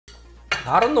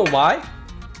I don't know why,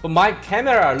 but my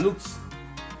camera looks,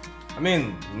 I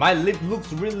mean, my lip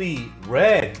looks really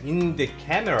red in the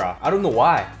camera. I don't know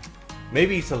why.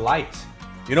 Maybe it's a light.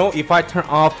 You know, if I turn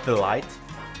off the light,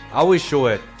 I will show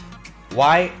it.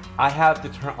 Why I have to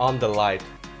turn on the light.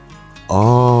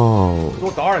 Oh.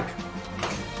 So dark.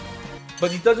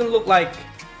 But it doesn't look like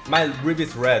my lip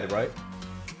is red, right?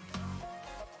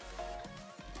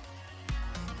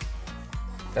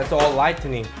 That's all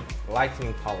lightening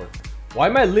power. Why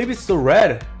my lip is so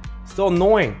red? So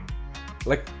annoying.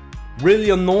 Like, really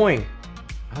annoying.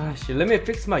 Ah shit, let me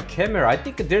fix my camera. I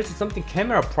think there's something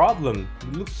camera problem.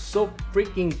 It looks so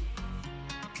freaking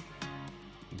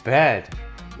bad.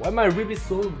 Why my lip is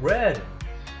so red?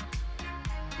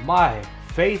 My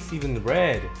face even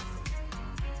red.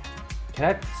 Can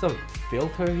I put some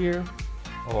filter here?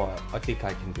 Oh, I think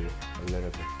I can do it a little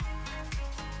bit.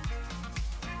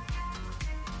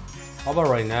 How about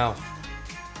right now?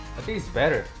 I think it's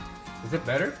better. Is it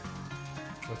better?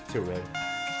 Oh, it's too red.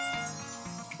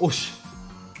 Oh shit.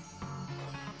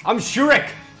 I'm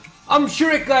Shrek! I'm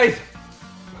Shrek, guys!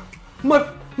 My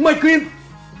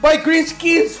green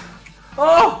skins!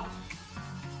 Oh!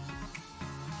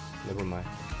 Never mind.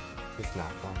 It's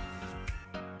not fun.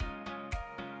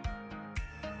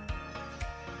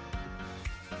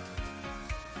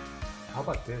 How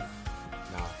about this?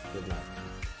 No, good luck.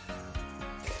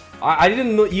 I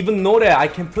didn't even know that I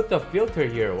can put the filter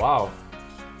here. Wow.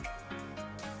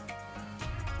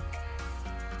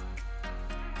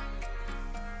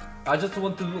 I just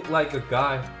want to look like a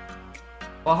guy.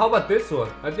 Well, how about this one?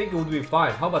 I think it would be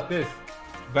fine. How about this?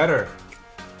 Better.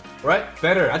 Right?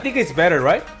 Better. I think it's better,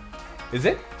 right? Is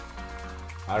it?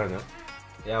 I don't know.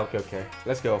 Yeah, okay.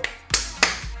 Let's go.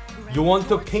 You want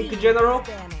the pink general?